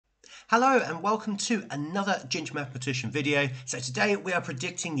Hello and welcome to another Ginger Mathematician video. So today we are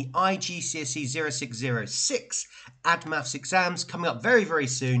predicting the iGCSE 0606 Ad Maths exams coming up very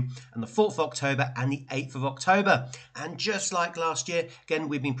soon on the 4th of October and the 8th of October. And just like last year, again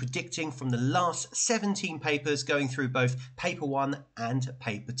we've been predicting from the last 17 papers going through both paper 1 and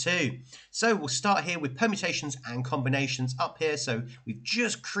paper 2. So we'll start here with permutations and combinations up here. So we've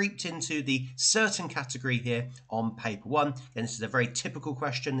just creeped into the certain category here on paper 1. And this is a very typical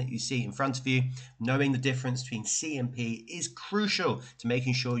question that you see in front of you. Knowing the difference between C and P is crucial to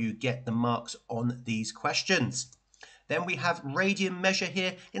making sure you get the marks on these questions. Then we have radian measure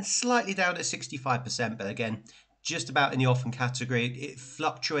here, and slightly down at 65%, but again, just about in the often category. It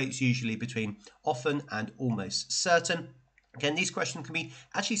fluctuates usually between often and almost certain. Again, these questions can be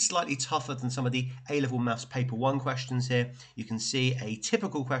actually slightly tougher than some of the A-level maths paper 1 questions here. You can see a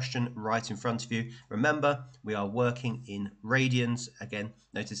typical question right in front of you. Remember, we are working in radians. Again,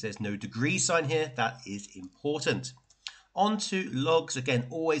 notice there's no degree sign here. That is important. On to logs, again,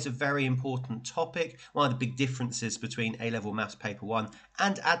 always a very important topic. One of the big differences between A-level maths paper 1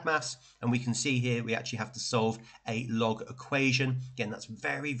 and Ad Maths, and we can see here we actually have to solve a log equation. Again, that's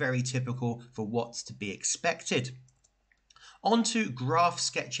very typical for what's to be expected. On to graph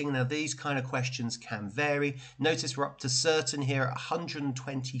sketching. Now these kind of questions can vary. Notice we're up to certain here at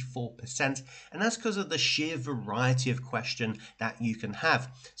 124%, and that's because of the sheer variety of question that you can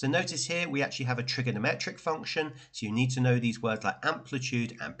have. So notice here we actually have a trigonometric function, so you need to know these words like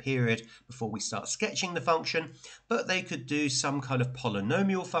amplitude and period before we start sketching the function, but they could do some kind of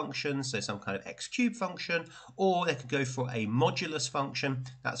polynomial function, so some kind of x cubed function, or they could go for a modulus function.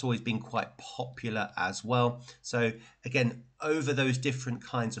 That's always been quite popular as well. So again, over those different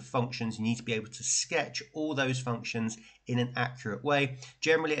kinds of functions, you need to be able to sketch all those functions in an accurate way.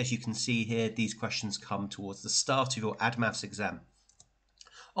 Generally, as you can see here, these questions come towards the start of your Ad Maths exam.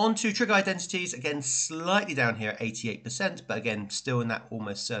 On to trig identities, again slightly down here at 88%, but again still in that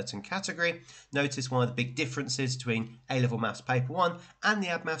almost certain category. Notice one of the big differences between A-level maths paper 1 and the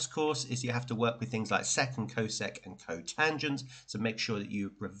Ad Maths course is you have to work with things like sec and cosec and cotangents, so make sure that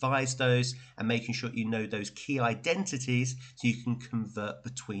you revise those and making sure you know those key identities so you can convert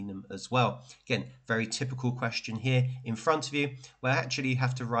between them as well. Again, very typical question here in front of you where actually you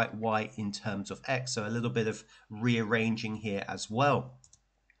have to write y in terms of x, so a little bit of rearranging here as well.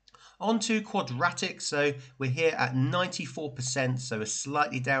 On to quadratics, so we're here at 94%, so we're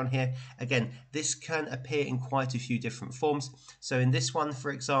slightly down here. Again, this can appear in quite a few different forms. So in this one, for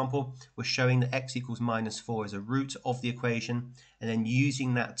example, we're showing that x equals -4 as a root of the equation, and then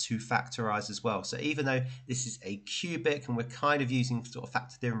using that to factorize as well. So even though this is a cubic and we're kind of using sort of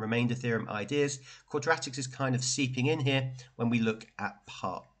factor theorem, remainder theorem ideas, quadratics is kind of seeping in here when we look at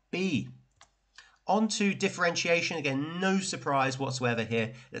part B. On to differentiation, again, no surprise whatsoever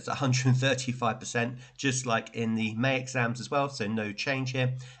here. It's 135%, just like in the May exams as well, so no change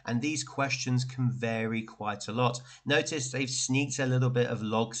here. And these questions can vary quite a lot. Notice they've sneaked a little bit of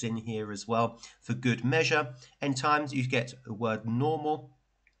logs in here as well for good measure. And times you get a word normal.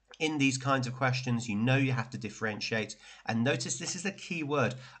 In these kinds of questions, you know you have to differentiate. And notice this is a key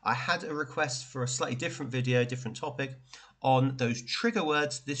word. I had a request for a slightly different video, different topic, on those trigger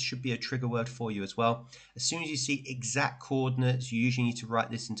words. This should be a trigger word for you as well. As soon as you see exact coordinates, you usually need to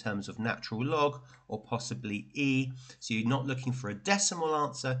write this in terms of natural log or possibly e. So you're not looking for a decimal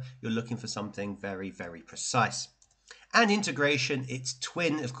answer, you're looking for something very precise. And integration, its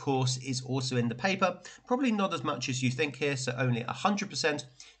twin, of course, is also in the paper. Probably not as much as you think here, so only 100%.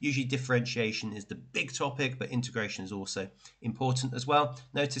 Usually differentiation is the big topic, but integration is also important as well.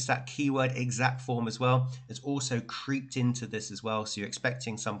 Notice that keyword exact form as well has also creeped into this as well. So you're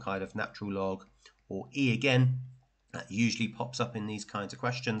expecting some kind of natural log or e again. That usually pops up in these kinds of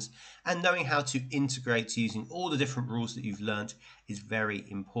questions, and knowing how to integrate using all the different rules that you've learned is very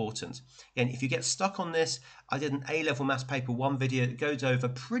important. Again, if you get stuck on this, I did an A-level maths paper 1 video that goes over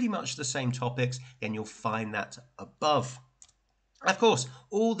pretty much the same topics, and you'll find that above. Of course,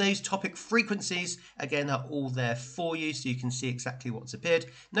 all those topic frequencies, again, are all there for you, so you can see exactly what's appeared.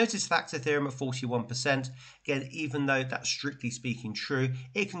 Notice factor theorem at 41%. Again, even though that's strictly speaking true,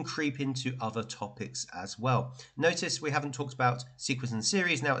 it can creep into other topics as well. Notice we haven't talked about sequence and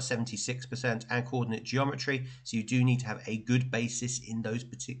series, now at 76%, and coordinate geometry, so you do need to have a good basis in those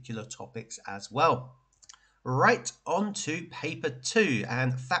particular topics as well. Right, on to paper 2,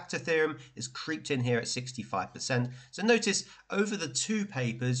 and factor theorem is creeped in here at 65%. So notice over the 2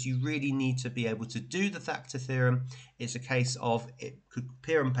 papers you really need to be able to do the factor theorem. It's a case of it could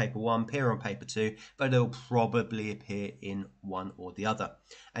appear on paper 1, appear on paper 2, but it'll probably appear in one or the other.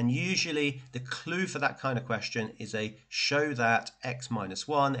 And usually the clue for that kind of question is a show that x minus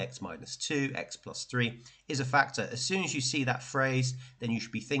 1, x minus 2, x plus 3 is a factor. As soon as you see that phrase, then you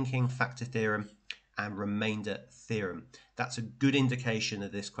should be thinking factor theorem and remainder theorem. That's a good indication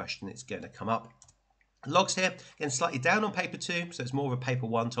of this question it's going to come up. Logs here, again, slightly down on paper 2, so it's more of a paper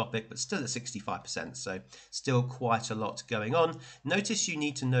 1 topic, but still at 65%, so still quite a lot going on. Notice you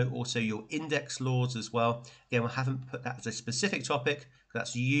need to know also your index laws as well. Again, we haven't put that as a specific topic,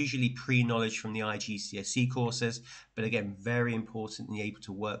 that's usually pre-knowledge from the iGCSE courses, but again, very important and able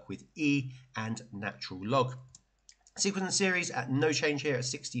to work with E and natural log. Sequence and series at no change here at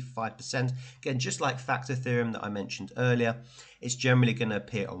 65%. Again, just like factor theorem that I mentioned earlier, it's generally going to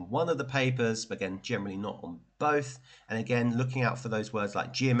appear on one of the papers, but again, generally not on both. And again, looking out for those words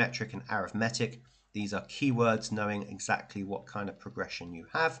like geometric and arithmetic. These are keywords, knowing exactly what kind of progression you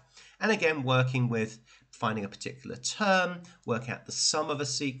have. And again, working with finding a particular term, working out the sum of a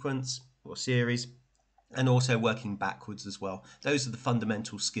sequence or series, and also working backwards as well. Those are the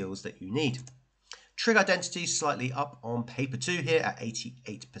fundamental skills that you need. Trig identity slightly up on paper 2 here at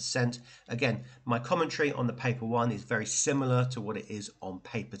 88%. Again, my commentary on the paper 1 is very similar to what it is on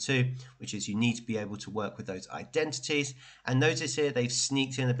paper 2, which is you need to be able to work with those identities. And notice here they've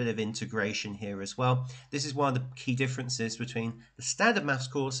sneaked in a bit of integration here as well. This is one of the key differences between the standard maths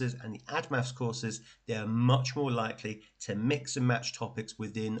courses and the add maths courses. They are much more likely to mix and match topics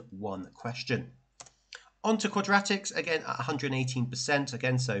within one question. On to quadratics, again at 118%,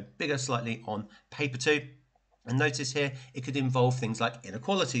 again, so bigger slightly on paper 2. And notice here, it could involve things like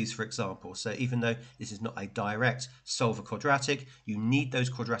inequalities, for example. So even though this is not a direct solve a quadratic, you need those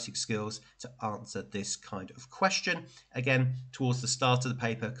quadratic skills to answer this kind of question. Again, towards the start of the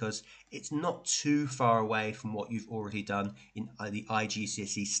paper, because it's not too far away from what you've already done in the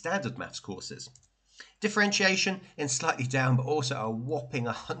iGCSE standard maths courses. Differentiation in slightly down, but also a whopping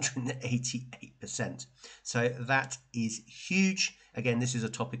 188%. So that is huge. Again, this is a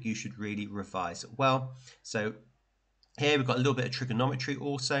topic you should really revise well. So here we've got a little bit of trigonometry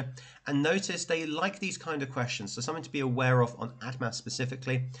also. And notice they like these kind of questions. So something to be aware of on ADMAS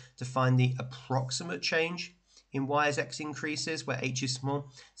specifically, to find the approximate change in y as x increases where h is small.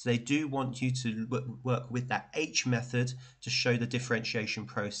 So they do want you to work with that h method to show the differentiation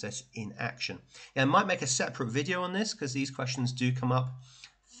process in action. Yeah, I might make a separate video on this because these questions do come up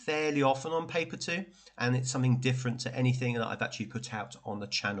fairly often on paper 2, and it's something different to anything that I've actually put out on the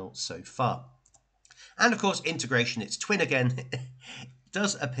channel so far. And of course, integration, it's twin again.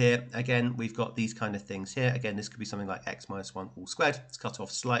 Does appear. Again, we've got these kind of things here. Again, this could be something like x minus 1 all squared. It's cut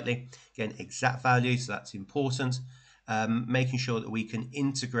off slightly. Again, exact value, so that's important. Making sure that we can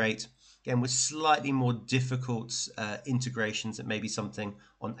integrate, again, with slightly more difficult integrations that may be something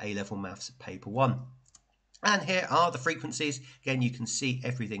on A-level maths paper 1. And here are the frequencies. Again, you can see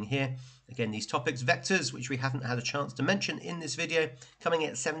everything here. Again, these topics, vectors, which we haven't had a chance to mention in this video, coming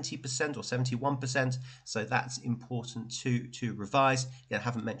in at 70% or 71%. So that's important to revise. Again, I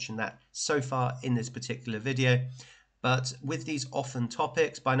haven't mentioned that so far in this particular video. But with these often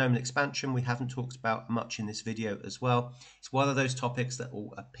topics, binomial expansion, we haven't talked about much in this video as well. It's one of those topics that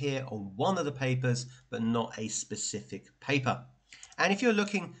will appear on one of the papers, but not a specific paper. And if you're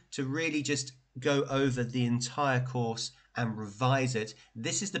looking to really just go over the entire course and revise it,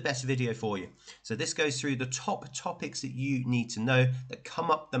 this is the best video for you. So this goes through the top topics that you need to know that come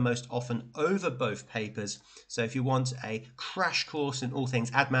up the most often over both papers. So if you want a crash course in all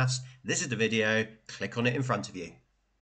things ADMAS, this is the video. Click on it in front of you.